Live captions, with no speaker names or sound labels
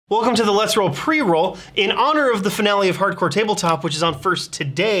Welcome to the Let's Roll pre-roll. In honor of the finale of Hardcore Tabletop, which is on first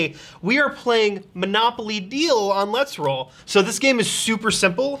today, we are playing Monopoly Deal on Let's Roll. So this game is super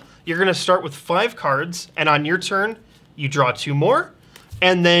simple. You're gonna start with 5 cards, and on your turn, you draw 2 more,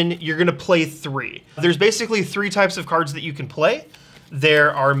 and then you're gonna play 3. There's basically 3 types of cards that you can play.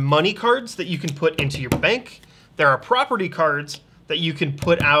 There are money cards that you can put into your bank. There are property cards that you can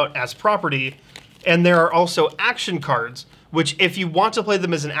put out as property, and there are also action cards, which if you want to play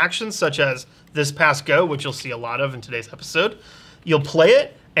them as an action, such as this Pass Go, which you'll see a lot of in today's episode, you'll play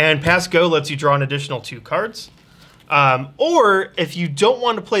it, and Pass Go lets you draw an additional 2 cards. Or if you don't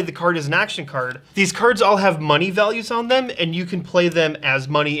want to play the card as an action card, these cards all have money values on them, and you can play them as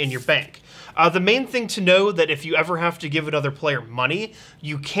money in your bank. The main thing to know that if you ever have to give another player money,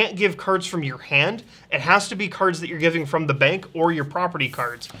 you can't give cards from your hand. It has to be cards that you're giving from the bank or your property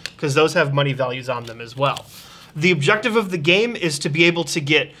cards, because those have money values on them as well. The objective of the game is to be able to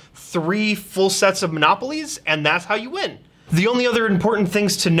get 3 full sets of Monopolies, and that's how you win. The only other important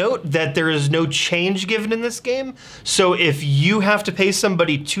things to note that there is no change given in this game. So if you have to pay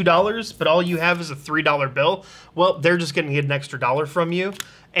somebody $2, but all you have is a $3 bill, well, they're just gonna get an extra $1 from you.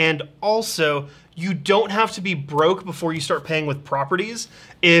 And also, you don't have to be broke before you start paying with properties.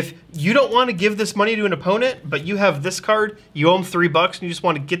 If you don't want to give this money to an opponent, but you have this card, you owe them $3, and you just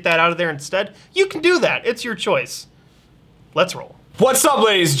want to get that out of there instead, you can do that. It's your choice. Let's roll. What's up,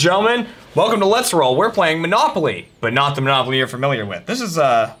 ladies and gentlemen? Welcome to Let's Roll. We're playing Monopoly, but not the Monopoly you're familiar with. This is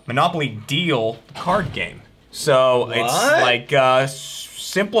a Monopoly Deal card game. So it's like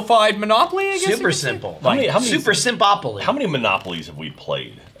simplified Monopoly, I guess. Super simple. Super simpopoly. How many Monopolies have we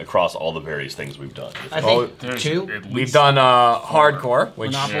played across all the various things we've done? I think 2. We've done Hardcore,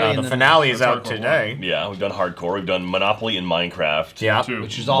 which the finale is out today. Yeah, we've done Hardcore. We've done Monopoly in Minecraft. Yeah,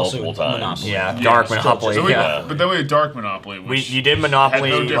 which is also multiple times. Monopoly. Yeah, Dark Monopoly. So yeah, but then we had Dark Monopoly. Which you did Monopoly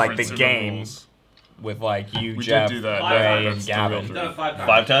had no like the difference in game rules. with like you, We Jeff, did do that. Ray, That's and the Gavin. real Done it 5 times.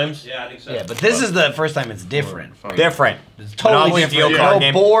 5 times? Yeah, I think so. Yeah, but this is the first time it's different. Different. It's totally Monopoly different. Deal card No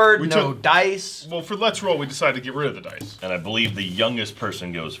game. board, We no took- dice. Well, for Let's Roll, we decided to get rid of the dice. And I believe the youngest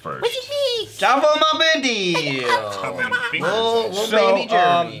person goes first. Jump on my deal. Little baby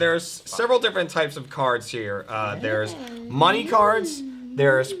Jeremy. There's several different types of cards here. There's money cards,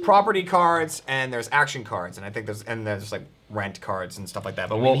 there's property cards, and there's action cards. And I think there's like rent cards and stuff like that.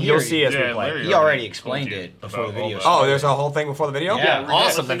 But you'll see as we Yeah, play. Larry He already told explained you it before the about all video that. started. Oh, there's a whole thing before the video? Yeah.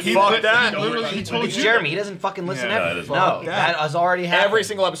 Awesome, then He fuck that. Literally, he told It's you. Jeremy, he doesn't fucking listen Yeah, ever. it is. No, Fuck that has already happened. Every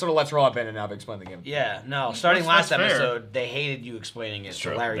single episode of Let's Roll I've been in, I've explained the game. Yeah, no. Starting That's last fair. episode, they hated you explaining it.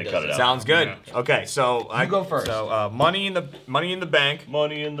 true. So Larry They does cut it. it out. Sounds good. Yeah. Okay, so I go first. So money in the bank. Money in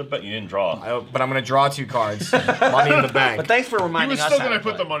the bank. You didn't draw. But I'm gonna draw 2 cards. Money in the bank. But thanks for He reminding was us still how gonna to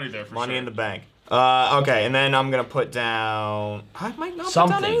put play. the money there for Money sure. in the bank. Okay, and then I'm gonna put down. I might not put down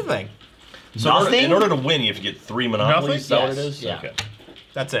Something. anything. So Nothing? in order to win, you have to get 3 Monopolies. Is that what it Yes. is? Yeah. Okay.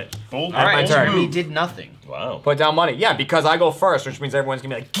 That's it. Bold, All right, my turn. He did nothing. Wow. Put down money. Yeah, because I go first, which means everyone's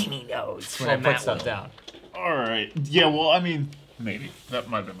gonna be like, "Give me those." When I So put Matt stuff will. down. All right. Yeah. Well, I mean, maybe that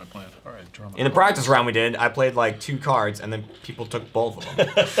might have been my plan. All right. Draw my In the practice round we did, I played like 2 cards, and then people took both of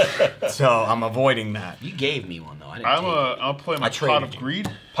them. So I'm avoiding that. You gave me one though. I didn't take it. I'll play my I traded Pot of you.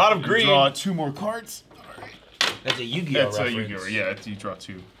 Greed. Pot of Greed. Draw 2 more cards. That's a Yu-Gi-Oh That's a reference. Yu-Gi-Oh. Yeah, you draw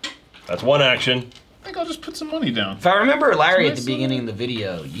 2. That's 1 action. I think I'll just put some money down. If I remember Larry at the Nice, beginning of the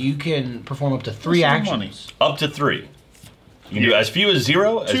video, you can perform up to 3 some actions. money. Up to 3. You can do as few as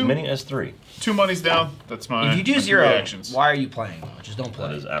 0, as 2. many as 3. 2 monies down. That's my. If you do my 0, reactions. why are you playing? Just don't play.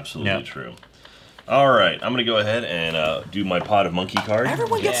 That is absolutely Yeah. true. All right, I'm gonna go ahead and do my pot of monkey card.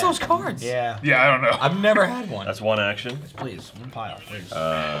 Everyone gets Yeah. those cards. Yeah. Yeah, I don't know. I've never had one. That's 1 action. Please, one pile, please.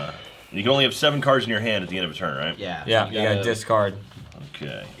 You can only have 7 cards in your hand at the end of a turn, right? Yeah. Yeah, you gotta discard.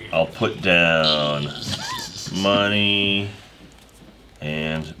 Okay. I'll put down money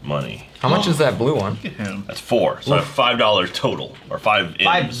and money. How much is that blue one? Look at him. That's 4. So I have $5 total, or 5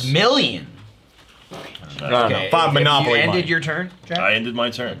 5 ins. million. No, no, 5 Monopoly You ended money. your turn, Jack? I ended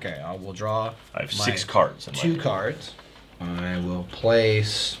my turn. Okay, I will draw. I have my 6 cards. In my 2 cards. I will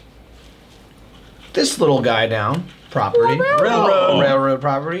place this little guy down. Property. Railroad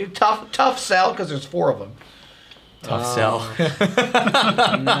property. Tough sell because there's 4 of them. Tough sell.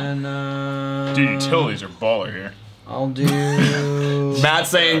 And then Dude, utilities are baller here. I'll do. Matt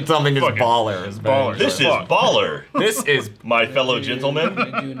saying something is Fucking baller. Is baller. This is Fuck. baller, This is. my fellow I'm gentlemen.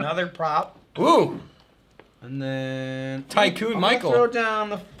 gonna do another prop, Ooh. and then Tycoon I'm gonna Michael. Throw down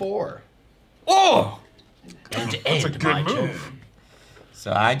the 4. Oh! And to That's a end good my move. turn.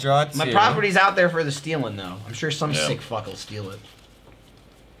 So I draw 2. My property's out there for the stealing, though. I'm sure some Yeah. sick fuck will steal it.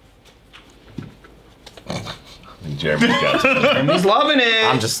 Jeremy's got it. Jeremy's loving it.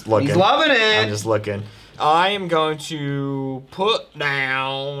 I'm just looking. He's loving it. I'm just looking. I am going to put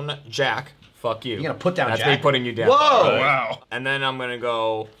down Jack. Fuck you. You're gonna put down That's Jack? me putting you down. Whoa! Wow. And then I'm gonna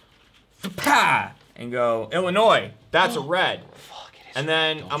go, fa and go Illinois. That's a red. Fuck, it is And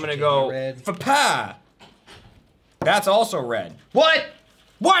then Don't I'm you gonna give go me red. fa That's also red. What?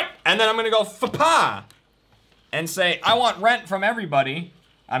 What? And then I'm gonna go fa and say I want rent from everybody.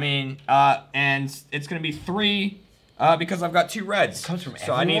 I mean, and it's gonna be 3 because I've got 2 reds. It comes from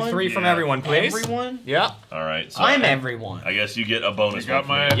so I need everyone? 3 from Yeah. everyone, please. Everyone? Yeah. All right. So I'm everyone. I guess you get a bonus. You got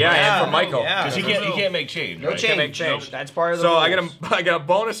one my- from me. Yeah, Yeah, and from Michael. yeah. Because you can't make change. No right? change. make change. That's part of the So rules. I get a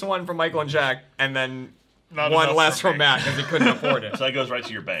bonus 1 from Michael and Jack, and then Not 1 enough less for from me. Matt because he couldn't afford it. So that goes right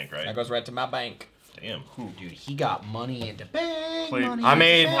to your bank, right? That goes right to my bank. Damn. Dude, he got money in the bank. Played- Money I in the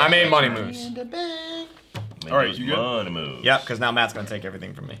made bank, money moves. in the bank. Make All right, those you good? money moves. Yep, because now Matt's gonna take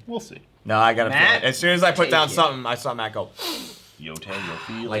everything from me. We'll see. No, I gotta feel Matt, it. As soon as I put take down it. something, I saw Matt go Yo, tell your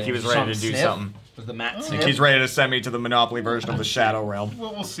feelings. like he was ready to do Sniff? something. Was the Matt Like sniff? he's ready to send me to the Monopoly version of the Shadow Realm.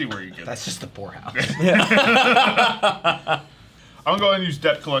 We'll see where you get. That's just the poorhouse. I'm gonna go ahead and use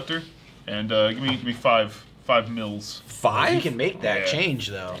debt collector, and give me five mils. 5? He can make that Yeah. change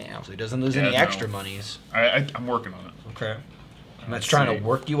though, Damn. so he doesn't lose Yeah, any no. extra monies. I'm working on it. Okay. And that's Let's trying see. to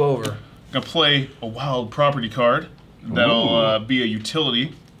work you over. Gonna play a wild property card. That'll be a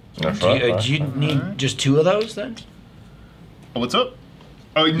utility. That's Do you, right. do you need just 2 of those then? Oh, what's up?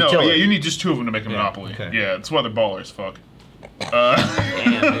 Oh no, Utility. yeah, you need just 2 of them to make a monopoly. okay. Yeah, that's why they're ballers. Fuck.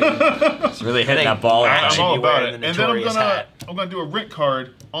 Damn, dude. It's really hitting that ball. Matt I'm should all be about wearing it. the And then notorious hat. I'm gonna do a rent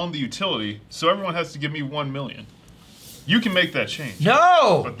card on the utility, so everyone has to give me 1 million. You can make that change,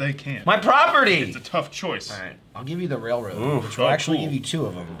 No! but they can't. My property! It's a tough choice. Alright, I'll give you the railroad, which oh, will actually cool. give you 2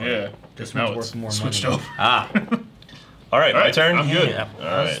 of them. but Yeah. This Now one's it's worth more switched money. over. Ah, All right, my Alright, turn. I'm good. yeah. All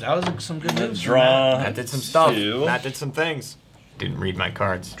right. That was some good moves. from Draw. Matt did some stuff. 2. Matt did some things. Didn't read my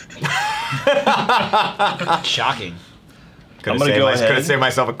cards. Matt. Shocking. Could I'm have gonna go saved, ahead.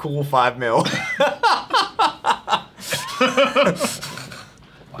 myself a cool 5 mil.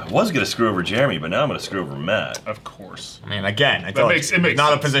 I was gonna screw over Jeremy, but now I'm gonna screw over Matt. Of course. I mean, again, I That told makes you, it makes not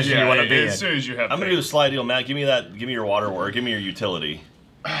a sense. position Yeah, you want to be in. as soon as you have. I'm gonna do a slide deal, Matt. Give me that. Give me your water or give me your utility.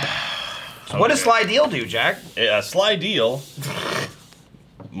 What does Sly Deal do, Jack? A slide deal,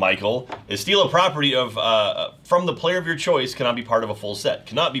 Michael, is steal a property of from the player of your choice. Cannot be part of a full set.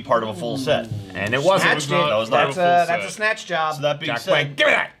 Cannot be part of a full set. And it wasn't. Snatched not- it. that was not a That's full that's set. a snatch job. So that being Jack said, Wayne, give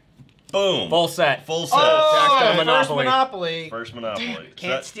me that. boom, Full set. full set. Oh, Jack to the first Monopoly. Monopoly. First Monopoly. So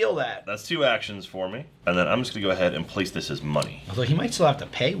Can't steal that. that's 2 actions for me, and then I'm just gonna go ahead and place this as money. Although he might still have to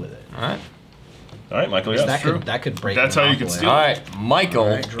pay with it. All right. All right, Michael. Because Yeah, that could break. That's how you can Monopoly. steal. All right. Michael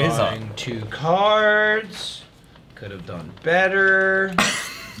Alright, is up. drawing 2 cards. Could have done better.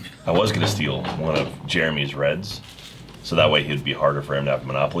 I was gonna steal one of Jeremy's reds, so that way it'd be harder for him to have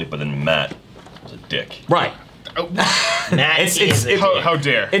Monopoly. But then Matt was a dick, Right. Matt It's- is a How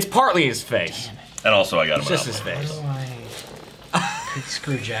dare? It's partly his face. and also I got a It's just Monopoly. his face. Could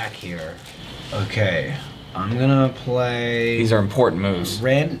screw Jack here. Okay, I'm gonna play These are important moves.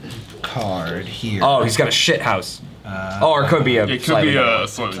 rent card here. Oh, he's got a shit house. Or it could be a. It could slightly be better. a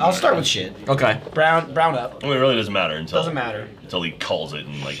slightly. I'll better. start with shit. Okay. Brown up. I mean, it really doesn't matter until Doesn't matter. until he calls it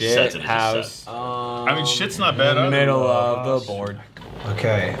and like Shit sets it as a house. set. I mean, shit's not bad. In the either. middle of the board.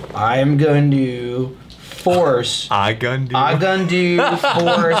 Okay, I'm going to force. I gun do. I'm going to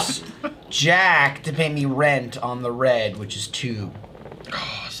force Jack to pay me rent on the red, which is 2.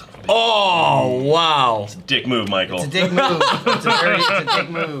 Oh wow! Dick move, Michael. It's a dick move. It's a dick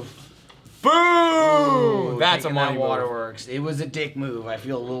move. Boom! That's a Taking money that move. waterworks. It was a dick move. I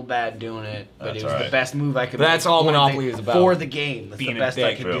feel a little bad doing it, but That's it was alright. the best move I could. That's make all for Monopoly the, is about. for the game. That's Being the a best I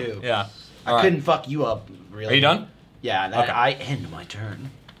dick. could True. do. Yeah. I couldn't fuck you up. Really. Are you done? Yeah. That, Okay. I end my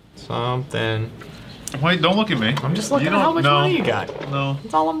turn. Something. Wait, don't look at me. I'm just looking You at how don't- much no, money you got. No.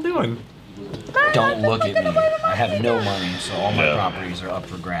 That's all I'm doing. Don't look at me. I have no money, so all my Yeah. properties are up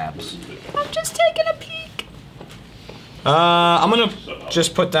for grabs. I'm just taking a peek. I'm gonna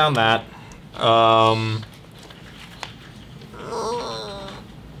just put down that.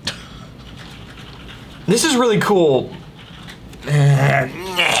 This is really cool.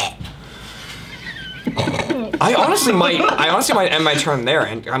 I honestly might end my turn there,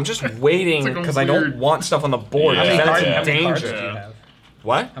 and I'm just waiting It's like a because I don't weird- want stuff on the board. Yeah. because How many then cards- it's in cards danger. do you have?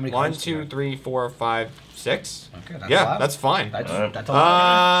 What? How many 1, cards do you 2, have? 3, 4, 5, 6. Okay, that's Yeah, allowed. that's fine. That's Alright. that's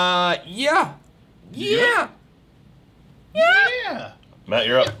allowed. Yeah. Yeah. Yeah. Matt,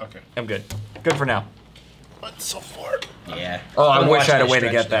 you're up. Okay. I'm good. Good for now. But so far. Yeah. Oh, I Gonna wish watch I had a my way to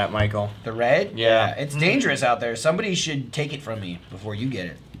stretch get that, Michael. The red? Yeah. It's dangerous out there. Somebody should take it from me before you get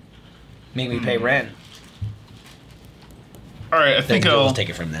it. Make me pay rent. All right, I think I'll take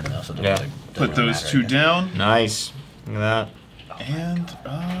it from them though. So put those two down. Nice. Look at that. And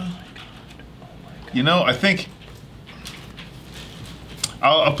you know, I think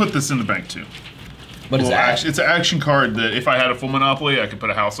I'll put this in the bank too. What is that? It's an action card that if I had a full Monopoly, I could put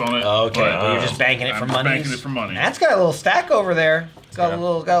a house on it. Okay, but, you're just banking it for money. Banking it for money. Matt's got a little stack over there. It's got a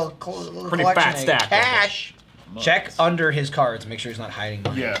little Pretty collection fat of stack. cash. Check under his cards. Make sure he's not hiding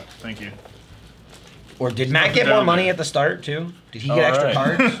money. Yeah, thank you. Or did Matt get more money at the start too? Did he get extra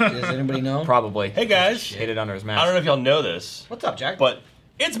cards? Does anybody know? Probably. Hey guys, Hid it under his mask. I don't know if y'all know this, What's up, Jack? but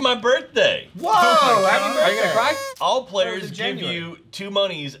it's my birthday. Whoa! Happy birthday! Are you gonna cry? All players give January. you 2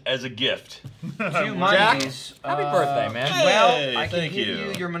 monies as a gift. 2 monies. Happy birthday, man. Well, I can thank give you.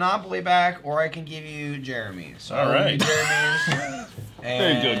 you your Monopoly back, or I can give you Jeremy's. So All right. Jeremy's.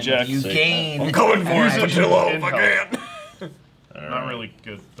 There you go, Jack. You gain. I'm going for it, Patillo, if I In-house. can. Not really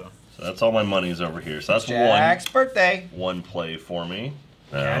good though. So that's all my money's over here. So that's Jack's birthday. one play for me.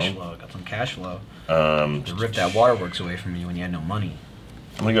 Cash flow. Got some cash flow. Um, To rip that waterworks away from you when you had no money.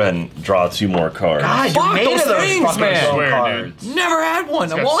 I'm gonna go ahead and draw 2 more cards. God, Fuck you're made those of those things, fucking man. soul Swear, cards. Never had one.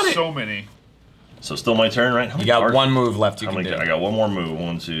 It's I got want it. so many. So still my turn, right? How many You got cards? one move left. You How can many? do. I got one more move.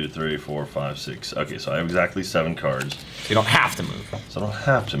 1, 2, 3, 4, 5, 6. Okay, so I have exactly 7 cards. You don't have to move. So I don't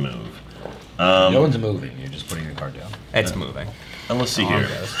have to move. No one's moving. You're just putting your card down. It's moving. And let's see here.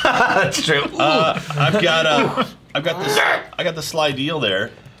 That's true. I've got the sly deal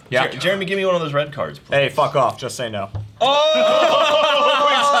there. Yeah. Jeremy, give me one of those red cards, please. Hey, fuck off. Just say no. Oh,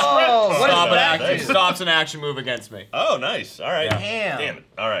 what Stop is an that? action. Stops an action move against me. Oh, nice. All right. Damn. Damn it.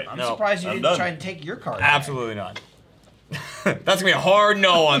 All right. I'm No, surprised you I'm didn't done. try and take your card. Absolutely not. That's gonna be a hard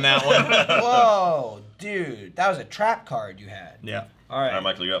no on that one. Whoa, dude, that was a trap card you had. Yeah. All All right. right,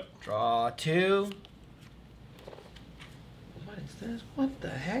 Michael, you're up. Draw 2. What is this? What the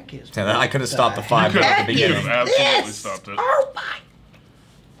heck is? Yeah, I could have stopped the What 5 Could at have the you beginning. absolutely This? stopped it. Oh my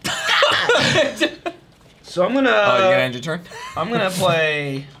God. So I'm gonna. Oh, you gonna end your turn? I'm gonna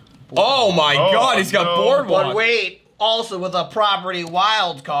play. Oh my Oh, God, he's got no. boardwalk. But wait, also with a property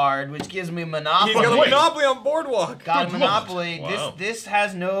wild card, which gives me Monopoly. He's got a Wait. Monopoly on boardwalk. Got a Good Monopoly. lord. Wow. This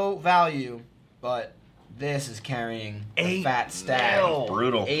has no value, but this is carrying a 8 fat stack. mil.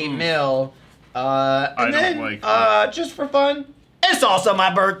 Brutal. 8 mil. I And don't then, like that. just for fun, it's also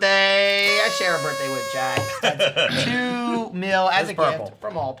my birthday. I share a birthday with Jack. That's 2 mil as It's a purple. gift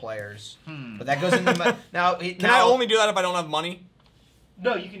from all players. But that goes into my, now. Can I only do that if I don't have money?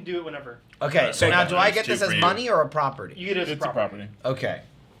 No, you can do it whenever. Okay, so Okay, now do I that's get this two as for you. money or a property? You get it as It's a property. Okay.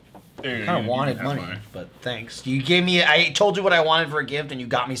 There you I go. kind of You wanted can have money, mine. but thanks. You gave me. I told you what I wanted for a gift, and you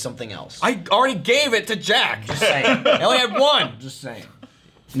got me something else. I already gave it to Jack. Just saying. I only had one. Just saying.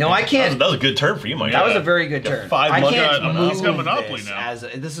 No, I can't. That was a good turn for you, Michael. That was a very good turn. 5 I money. can't Got- move he's got Monopoly this now. as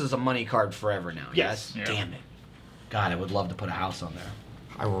this is a money card forever now. Yes. Yes. Yeah. Damn it. God, I would love to put a house on there.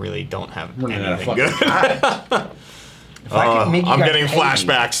 I really don't have Running out of anything fucking good. cards. If I could make you I'm guys getting pay me-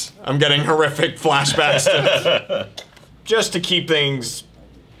 flashbacks. I'm getting horrific flashbacks. Just to keep things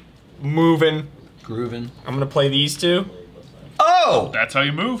moving, Grooving. I'm gonna play these 2. Oh, That's how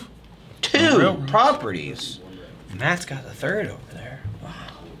you move. 2 properties. Matt's got the 3rd over there.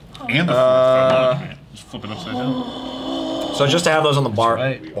 And the fourth. Just flip it upside down. So just to have those on the bar,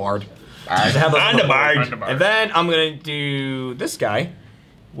 right. bard. Just to have those on the Bard. Find the bar. And then I'm gonna do this guy,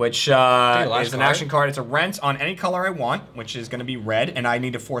 which last is an card. action card. It's a rent on any color I want, which is gonna be red, and I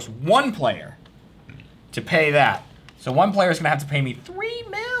need to force 1 player to pay that. So 1 player is gonna have to pay me 3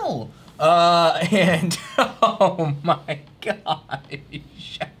 mil. And oh my God,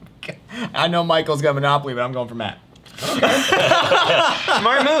 I know Michael's got Monopoly, but I'm going for Matt.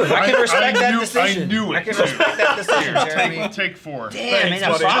 Smart move. I can respect that decision. I knew it. I can respect that decision, Jeremy. Take 4. Damn, man, Thanks,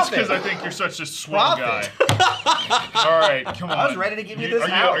 that's buddy. Just profit. because I think you're such a swell guy. Profit. All right, come on. I was ready to give you this are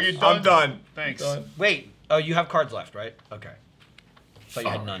house. Are you done? I'm done. Thanks. Wait. Oh, you have cards left, right? Okay. Thought you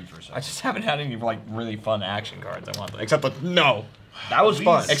had none for a I second. just haven't had any like really fun action cards I want, except the no, That was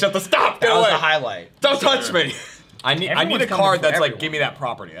fun. except the stop. Get That was away! the highlight. Don't touch me. I need Everyone's a coming card for that's like everyone. give me that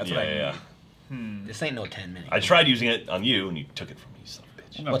property. That's what I need. Yeah. This ain't no 10 minutes. I tried using it on you, and you took it from me, you son of a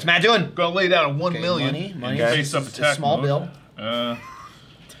bitch. What's Matt doing? Gonna lay down a 1 Okay, million. money. in Okay. face up It's a attack small mode. bill.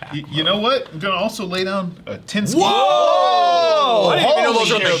 You know what? I'm gonna also lay down a 10 ski. Whoa! I didn't even know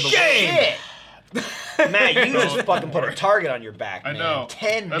those were Holy in the game. shit. Matt, you just fucking put a target on your back, I man. know.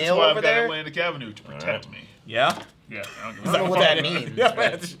 10 That's mil why over I've there? got Atlantic Avenue to protect me. Yeah. Yeah, I don't give I a don't know fuck. what that means. Yeah,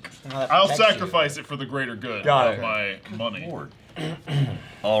 but it's- how that I'll protects you. sacrifice it for the greater good Got of it. my money. Lord.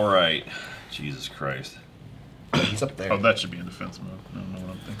 All right. Jesus Christ. It's up there. Oh, that should be in defense mode. I don't know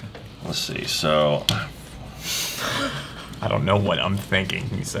what I'm thinking. Let's see. So, I don't know what I'm thinking.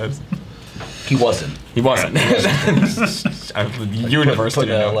 He says. He wasn't. He wasn't. The universe Put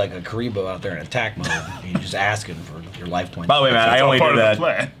didn't know. like a Karibo out there in attack mode. And you're just asking for your life points. By the way, man, I all only part did of the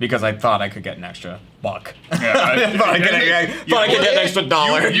that plan. because I thought I could get an extra buck. Yeah, I thought I could get an extra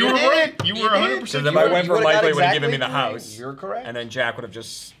dollar. You were right. You were 100%. Because if I went for Michael, he would have given me the exactly house. You're correct. And then Jack would have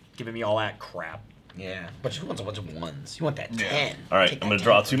just given me all that crap. Yeah, but you want a bunch of ones. You want that Yeah. 10. All right, I'm gonna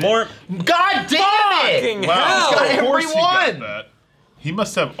draw 2 more. God damn it! Fucking Wow, hell! got of course he got everyone. that. He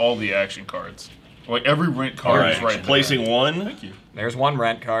must have all the action cards. Like every rent All card right, is right placing there. 1. Thank you. There's one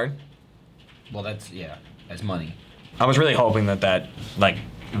rent card. Well, that's money. I was really hoping that like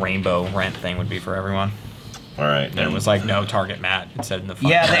rainbow rent thing would be for everyone. All right, And it was like no target Matt. It said in the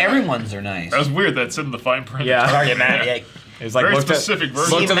fine Yeah, print. the everyone's are nice. That was weird. That's in the fine print. Yeah. Target Matt. Yeah. Yeah. It was like Very look specific to,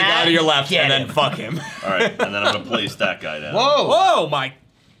 version. look to the See, guy Matt, to your left get and then him. fuck him. All right, and then I'm gonna place that guy down. Whoa! Whoa, my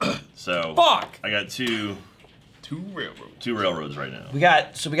So fuck! I got 2 2 railroads. railroads right now. We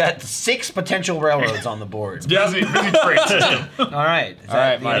got 6 potential railroads on the board. Busy trade system. All right. Is All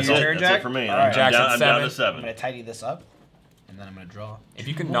right, that mine. your turn, That's Jack? it for me. All right. Jack's at I'm down to 7. I'm gonna 7. tidy this up, and then I'm gonna draw. If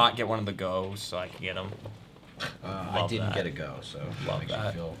you could not get one of the goes so I could get them. I Love didn't that. get a go, so Love makes me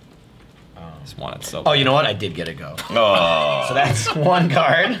that. feel. Just wanted so. Oh, you know what? I did get a go. Oh. So that's 1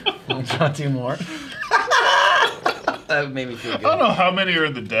 card. I'll draw 2 more. That made me feel good. I don't know how many are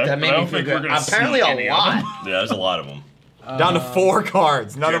in the deck. That but made I me don't feel think good. we're gonna Apparently see a any of lot. them. Yeah, there's a lot of them. Down to 4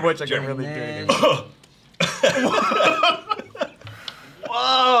 cards, none of Jeremy, which I can Jeremy. really do And anything.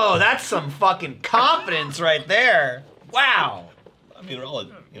 Whoa, that's some fucking confidence right there. Wow. I mean, they're all,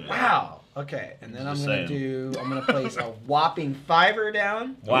 you know. Wow. Okay, and then I'm Just gonna place a whopping 5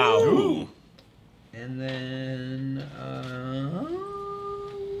 down, Wow. Ooh. and then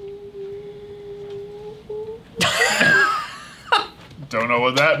Don't know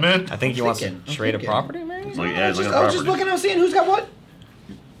what that meant. I think he wants to I'm trade a thinking. property, maybe. It's like, yeah, it's like a I was just property. looking, I was seeing who's got what,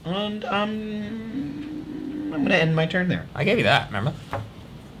 and I'm gonna end my turn there. I gave you that, remember?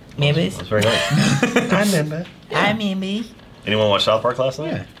 Maybe. That's very nice. I remember. Anyone watch South Park last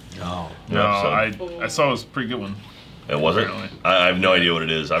night? Yeah. No. No, episode. I saw it was a pretty good one. It wasn't? Really? I have no idea what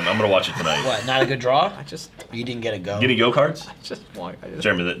it is. I'm gonna watch it tonight. What? Not a good draw? I just You didn't get a go. Get any go cards? want.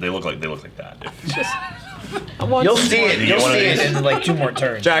 Jeremy, they look like that. I want You'll see it. You You'll get one of see it these? in like 2 more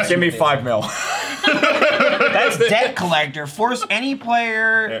turns. Jack, give me 5 mil. That's debt collector. Force any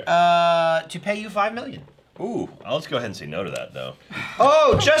player to pay you 5 million. Ooh, let's go ahead and say no to that though.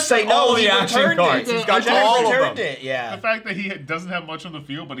 Oh, just say no. All the he action returned cards. It. He's got Jack all of returned them. it. Yeah. The fact that he doesn't have much on the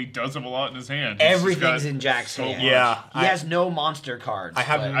field, but he does have a lot in his hand. He's just Everything's got in Jack's so hand. much. Yeah. He has no monster cards. I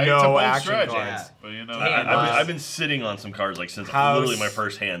have but- It's a no bold action strategy, cards. But you know, I've been sitting on some cards like since House. literally my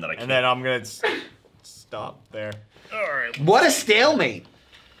first hand that I can't. And then I'm gonna stop there. all right. What a stalemate.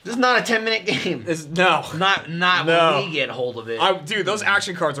 This is not a 10-minute game. No. Not No. when we get hold of it. Dude, those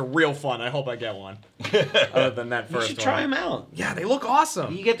action cards are real fun. I hope I get one. Other than that you first should one. try them out. Yeah, they look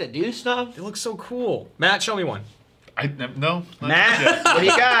awesome. You get to do stuff. They look so cool. Matt, show me one. No. not Matt, yet. what do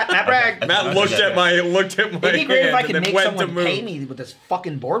you got? Matt Bragg. Matt looked at my It'd be great if I hand could and then make went to someone move. pay me with this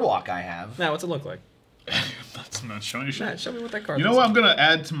fucking boardwalk I have. Matt, what's it look like? I'm not showing you shit. Matt, show me what that card You know what? I'm gonna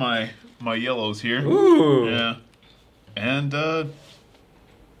add to my yellows here. Ooh. Yeah. And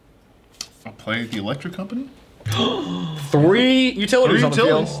I'll play the electric company. 3 utilities 3 on the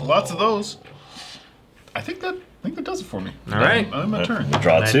utilities. field. Lots of those. I think that does it for me. All right. I'm my turn.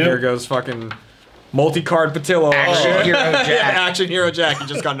 Draw And then here 2. goes fucking multi-card Patillo. Action Hero Jack. Action Hero Jack. He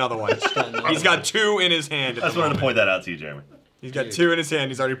just got another one. He's got 2 in his hand. I just wanted to point that out to you, Jeremy. He's got 2 in his hand.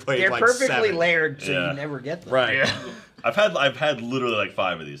 He's already played They're like perfectly 7. layered, so Yeah. you never get them. Right. Yeah. I've had literally like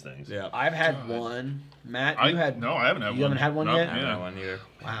 5 of these things. Yeah. I've had one. Matt, you had. No, I haven't had one. You haven't had one No, yet? I don't Yeah. know one either.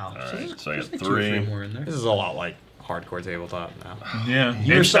 Wow. All right, so I There's got like 2 or 3 3. more in there. This is a lot like hardcore tabletop now. Yeah.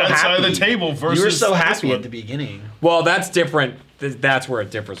 You were It's so that side of happy. the table versus You were so this happy one. at the beginning. Well, that's different. That's where it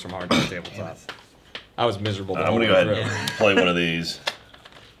differs from hardcore tabletop. I was miserable. The I'm whole gonna go way ahead through. and play one of these.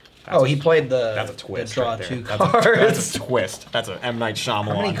 Oh, he played the. That's a twist. The draw right there. 2 That's cards. that's a twist. That's an M. Night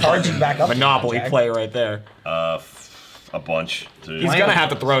Shyamalan. How many cards you back up? to, Monopoly Jack? play right there. A bunch. So He's gonna have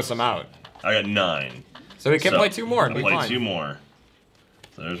to throw some out. I got 9. So he can So, play 2 more. I'm It'll gonna be play fine. 2 more.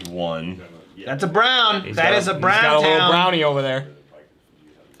 So there's 1 That's a brown. He's That got is a brown He's got a little town. brownie over there.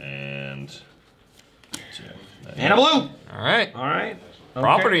 and And a blue. All right. All right.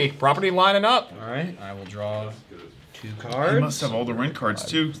 Okay. Property lining up. All right. I will draw 2 He cards. must have all the rent cards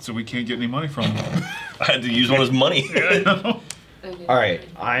too, so we can't get any money from him. I had to use one as money. All right.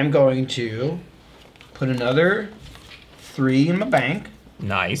 I'm going to put another 3 in my bank.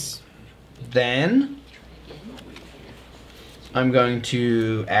 Nice. Then I'm going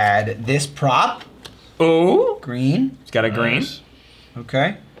to add this prop. Ooh. Green. He's got a green. Nice.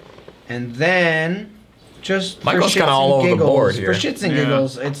 Okay. And then, just Michael's for kinda shits all and over the giggles, board here. For shits and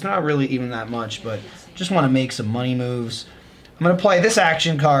giggles, it's not really even that much, but just want to make some money moves. I'm going to play this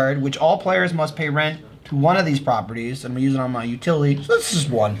action card, which all players must pay rent to one of these properties. I'm going to use it on my utility. So this is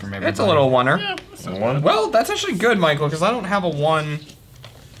one from everybody. It's a little oneer. Yeah, one. Well, that's actually good, Michael, because I don't have a 1.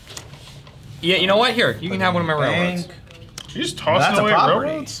 Yeah, you know what? Here, you can have one of my railroads. Bank. You just That's tossing a away property.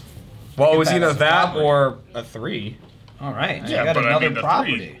 railroads? Well, it was Get that either as a that property. or a 3. All right, so Yeah, I got but I another mean the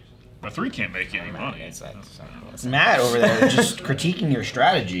property. A 3 can't make any money. It's Matt over there just critiquing your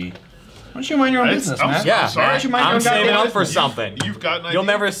strategy. Why don't you mind your own It's- business, I'm Matt? Yeah, sorry. Why don't you mind your I'm own goddamn saving up business? for something. You've got an idea. You'll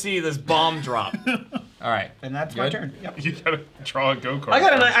never see this bomb drop. All right. And that's my Good. turn. Yep. You gotta draw a go card.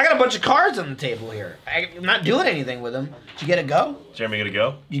 I got a bunch of cards on the table here. I'm not doing anything with them. Did you get a go? Jeremy, gonna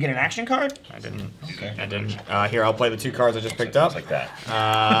go? Did you get an action card? I didn't. Okay. I didn't. Here, I'll play the 2 cards I just picked up. Like that.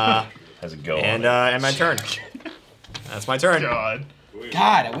 Has a go And on it. my turn. That's my turn. God.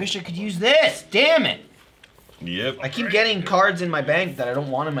 God, I wish I could use this. Damn it. Yep. I keep getting cards in my bank that I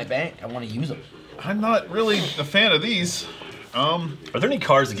don't want in my bank. I want to use them. I'm not really a fan of these. Are there any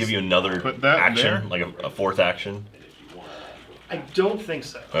cards that give you another Put that action, there. like a 4th action? I don't think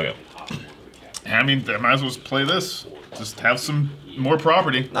so. Okay. I mean, I might as well play this. Just have some more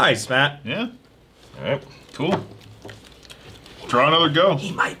property. Nice, Matt. Yeah. All right. Cool. Draw another go.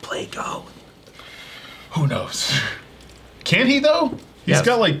 He might play go. Who knows? Can he though? He's Yes.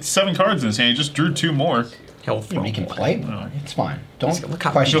 got like 7 cards in his hand. He just drew 2 more. He'll throw. You can play more. It's fine. Don't Look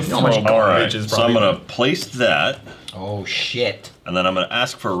how question. how much All All right. garbage is So I'm probably. gonna place that, Oh shit. and then I'm gonna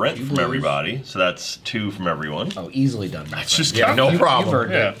ask for rent You from lose. everybody. So that's 2 from everyone. Oh, easily done. my It's friend. just Yeah, got no You- problem. You've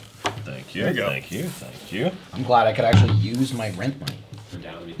earned Yeah. it. Thank you. There you go. Thank you. Thank you. I'm glad I could actually use my rent money.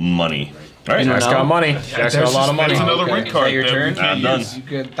 Money. All right. Jack's got money. Jack's got a lot of money. That's another Okay, rent is card. that your that we turn? can't I'm done. use. You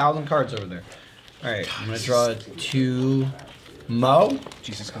get 1,000 cards over there. All right, I'm gonna draw 2 Mo.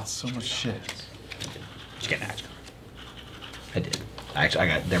 Jesus, got so much shit. Just get an action card. I did.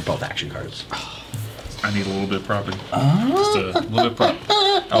 Actually, they're both action cards. I need a little bit of property. Just a little bit of property.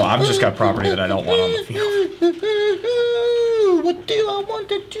 Oh, I've just got property that I don't want on the field. What do I want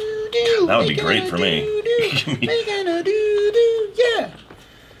to do? That would be great for me. Yeah.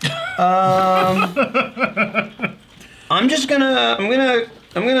 I'm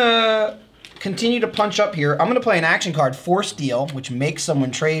gonna continue to punch up here. I'm gonna play an action card, Force Deal, which makes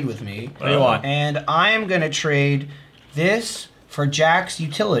someone trade with me. What do you want? And I am gonna trade this for Jack's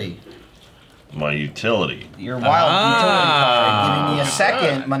utility. My utility. Your wild utility card, giving me a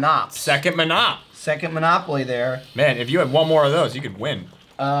second Monop. Second Monop. Second Monopoly there. Man, if you had 1 more of those, you could win.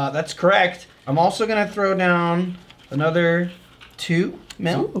 That's correct. I'm also gonna throw down another 2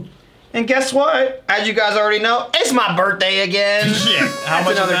 mil. And guess what? As you guys already know, it's my birthday again. Yeah. How That's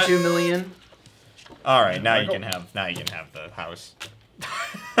much is another that? 2 million. All right, now you can have the house.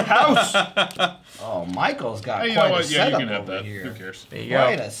 House. Oh, Michael's got Hey, you quite know a what? Yeah, you setup can have over that. here. Who cares? There you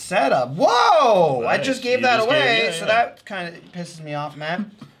Quite go. a setup. Whoa! I Nice. just gave You that just away, gave- yeah, so yeah. that kind of pisses me off,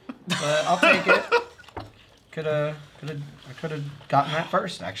 man. But I'll take it. I could have gotten that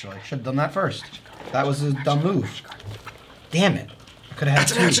first. Actually, should have done that first. That was a dumb move. Damn it! I could have had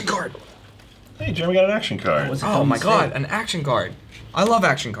That's an 2. action card. Hey, Jeremy got an action card. Was a Oh dumb my god, mistake. an action card. I love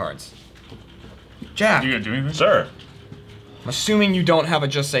action cards. Jack, You gonna do anything? Sir. I'm assuming you don't have a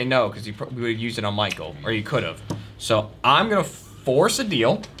just say no because you probably would have used it on Michael, or you could have. So I'm gonna force a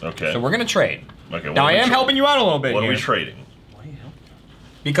deal. Okay. So we're gonna trade. Okay. what Now are I we am tra- helping you out a little bit What are here we trading? Why you help?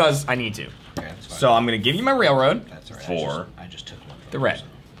 because I need to. Okay, that's fine. So I'm gonna give you my railroad, That's all right. For? I just took one. the red,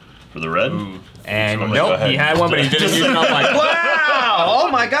 For the red? and Go nope, ahead. he had one, but he didn't use it on Michael. Wow!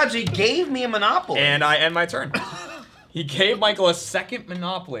 Oh my God! So he gave me a Monopoly. And I end my turn. He gave Michael a second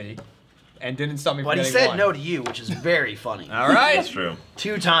Monopoly, and didn't stop me from but he getting said one. no to you, which is very funny. All right, That's true.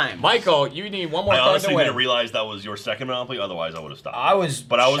 2 times. Michael, you need one more I card honestly to win. didn't realize that was your second Monopoly, otherwise I would have stopped. I was.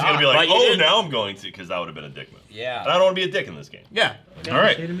 But I was going to be like, But you oh, didn't. now I'm going to, because that would have been a dick move. Yeah. And I don't want to be a dick in this game. Yeah. All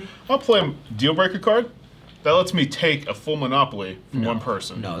right. I'll play a deal breaker card. That lets me take a full Monopoly from one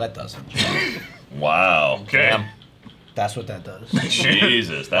person. No, that doesn't. Wow. Okay. Damn. That's what that does.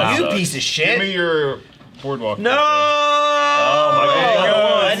 Jesus, that You sucks. piece of Give me shit. your boardwalk. No. Oh, my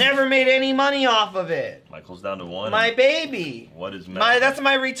God. I never made any money off of it. Michael's down to 1. My baby. What is Matt? That's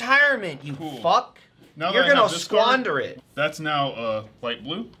my retirement. You Cool. fuck. Now You're that I gonna have this card, squander it. That's now light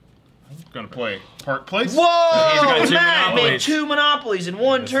blue. I'm gonna play Park Place. Whoa! He's got 2 Matt made Monopolies. 2 Monopolies in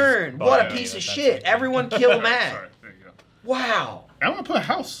 1 turn. What a yeah, piece yeah, of that's shit. Everyone killed Matt. Sorry, there you go. Wow. I'm gonna put a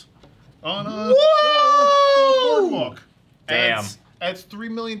house on Whoa! boardwalk. Damn. Adds 3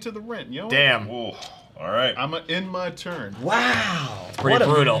 million to the rent. You know what? Damn. Ooh, all right. I'm gonna end my turn. Wow. Pretty what a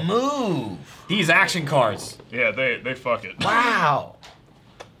brutal. move. These action cards. Yeah, they fuck it. Wow.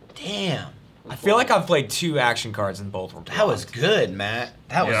 Damn. I feel like I've played 2 action cards and both were blocked. That was good, Matt.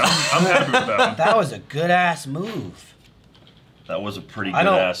 That was. Yeah, I'm happy with that one. That was a good ass move. That was a pretty good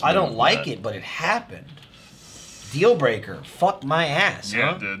ass. I don't move, like Matt. it, but it happened. Deal breaker. Fuck my ass. Yeah,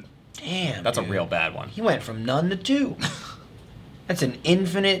 huh? it did. Damn. That's a dude. real bad one. He went from none to 2. That's an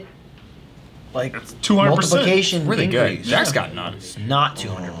infinite, like, It's 200%. multiplication Really good. increase. Jack's got none. It's not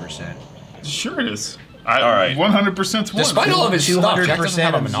 200%. Sure it is. All right. 100%'s one. Despite all of his stuff, Jack doesn't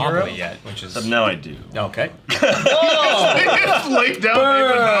have a 200% of Monopoly zero? yet, which is... Now I do. Okay. Laid down a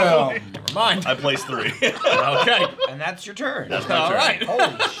Monopoly. Never mind. I placed 3. Okay. And that's your turn. That's my All turn. right.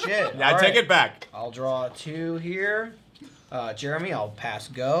 Holy shit. I All take right. it back. I'll draw 2 here. Jeremy, I'll pass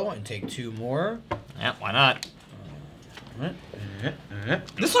go and take 2 more. Yeah, why not?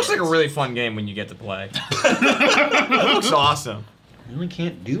 This looks like a really fun game when you get to play. It looks awesome. Really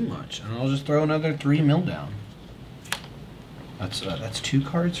can't do much. And I'll just throw another 3 mil down. That's 2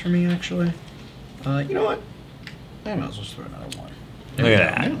 cards for me, actually. You know what? I might as well just throw another 1. Look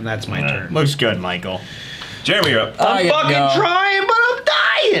at that. And that's my turn. Looks good, Michael. Jeremy, you're up. I'm get to fucking go. trying, but I'm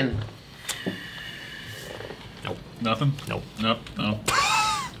dying. Nothing? Nope. Nope. No.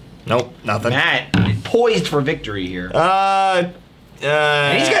 Nope, nothing. Matt, poised for victory here. And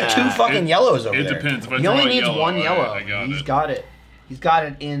And he's got 2 fucking yellows over it there. depends. If I He draw only a needs yellow, 1 yellow. I got He's it. got it. He's got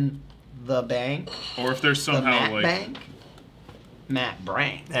it in the bank. Or if there's The somehow Matt like. bank. Matt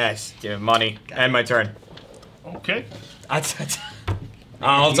Brank. Yes, give him money. And my turn. Okay. That's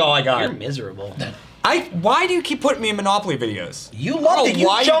all I You're got. miserable. Why do you keep putting me in Monopoly videos? You I loved don't it. know You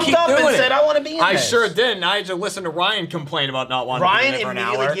why you jumped keep up and doing it. said, I want to be in I this. sure didn't. I had to listen to Ryan complain about not wanting to be Ryan in it for an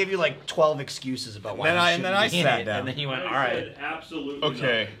immediately hour. gave you like 12 excuses about why Then you I- shouldn't and then I be in sat it, down. and then he went, all I right. said absolutely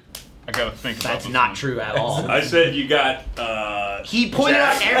Okay. I gotta think about That's this not one. true at all. I said you got. He pointed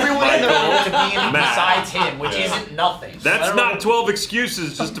out everyone in the room to be in it Matt. besides him, which isn't nothing. So I That's don't know- not 12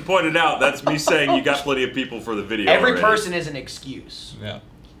 excuses, just to point it out. That's me saying you got plenty of people for the video. Every already. person is an excuse. Yeah.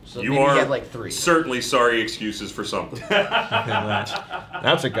 So You maybe are get like 3. certainly sorry excuses for something.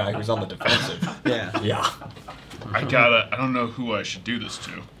 That's a guy who's on the defensive. Yeah. Yeah. I don't know who I should do this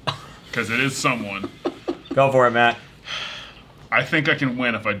to. Because it is someone. Go for it, Matt. I think I can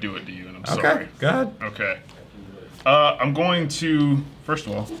win if I do it to you, and I'm sorry. Go ahead. Okay. I'm going to, first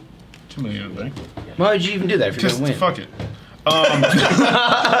of all, 2 million in the bank. Why would you even do that if you're Just going to win? fuck it.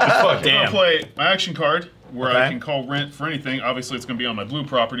 Fuck it. Damn. I'm gonna play my action card where I Okay. can call rent for anything. Obviously, it's gonna be on my blue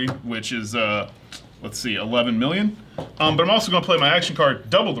property, which is let's see, 11 million. But I'm also gonna play my action card,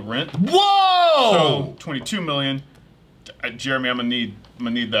 double the rent, Whoa! so 22 million. Jeremy, I'm gonna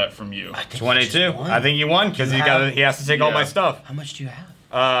need that from you. 22. I think you won because he has to take all my Yeah. stuff. How much do you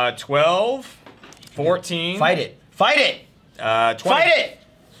have? 12, 14. Fight it. Fight it. 20. Fight it.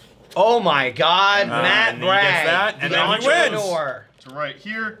 Oh my God, Matt and then he gets Bragg, that, and the then he wins. entrepreneur. So right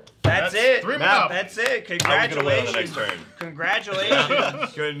here. That's it. 3 Matt, Monopoly. That's it. I was gonna win on the Congratulations. next turn.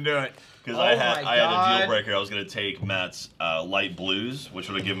 Congratulations. Couldn't do it. Because Oh I had my a God. deal breaker. I was going to take Matt's light blues, which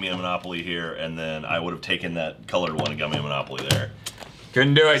would have given me a Monopoly here, and then I would have taken that colored one and got me a Monopoly there.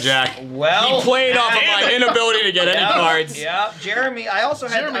 Couldn't do it, Jack. Well, He played off of my inability to get any cards. Yeah, Jeremy. I also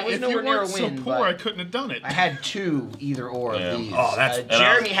had. Jeremy, I was if nowhere you near a weren't win. so poor, I but couldn't have done it. I had 2 either or Yeah. of these. Oh, that's-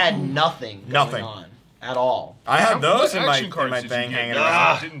 Jeremy had nothing. Nothing. Going on at all. I had those in What my, action cards did you thing get? hanging Those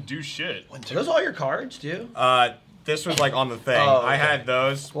around. didn't do shit. Are those all your cards too? This was like on the thing. Oh, I okay. had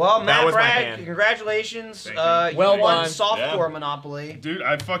those. Well, that Matt was my Bragg, hand. congratulations. Thank you. You Well won done. Softcore Yeah. Monopoly. Dude,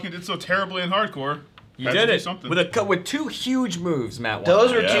 I fucking did so terribly in hardcore. You Had to did do it something. with 2 huge moves, Matt. Won.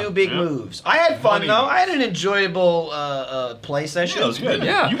 Those were Yeah, 2 big yeah. moves. I had fun Money though. moves. I had an enjoyable play session. Yeah, it was good.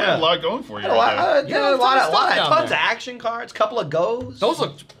 Yeah. You had a lot going for you. Had a lot, right there. yeah, a lot of stuff down tons of there. action cards, couple of goes. Those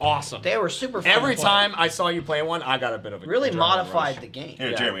looked awesome. They were super fun. Every to play. time I saw you play one, I got a bit of a really adrenaline modified rush. the game. Here,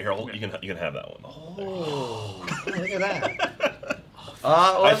 Yeah. Jeremy, here, hold, you can have that one. Oh, look at that.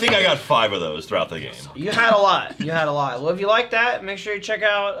 I think I got 5 of those throughout the game. You had a lot. You had a lot. Well, if you like that, make sure you check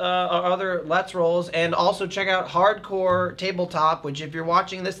out our other Let's Rolls and also check out Hardcore Tabletop, which if you're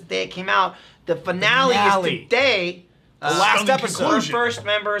watching this the day it came out, the finale is today. The last Stunning episode. For conclusion. first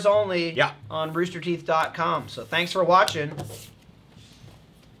members only Yeah. on roosterteeth.com. So thanks for watching.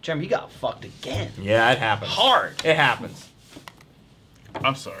 Jeremy, you got fucked again. Yeah, it happens. Hard. It happens.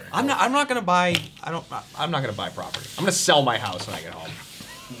 I'm sorry. I'm not gonna buy. I'm not gonna buy property. I'm gonna sell my house when I get home.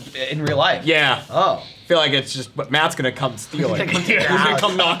 In real life. Yeah. Oh. I feel like it's just, but Matt's gonna come steal it. He's gonna come He's take your gonna house.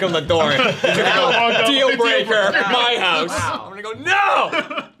 come knock on the door. He's gonna go, deal breaker, my house. Wow. I'm gonna go,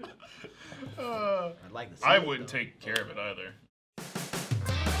 no! I'd like to see I it, wouldn't though. take care of it either.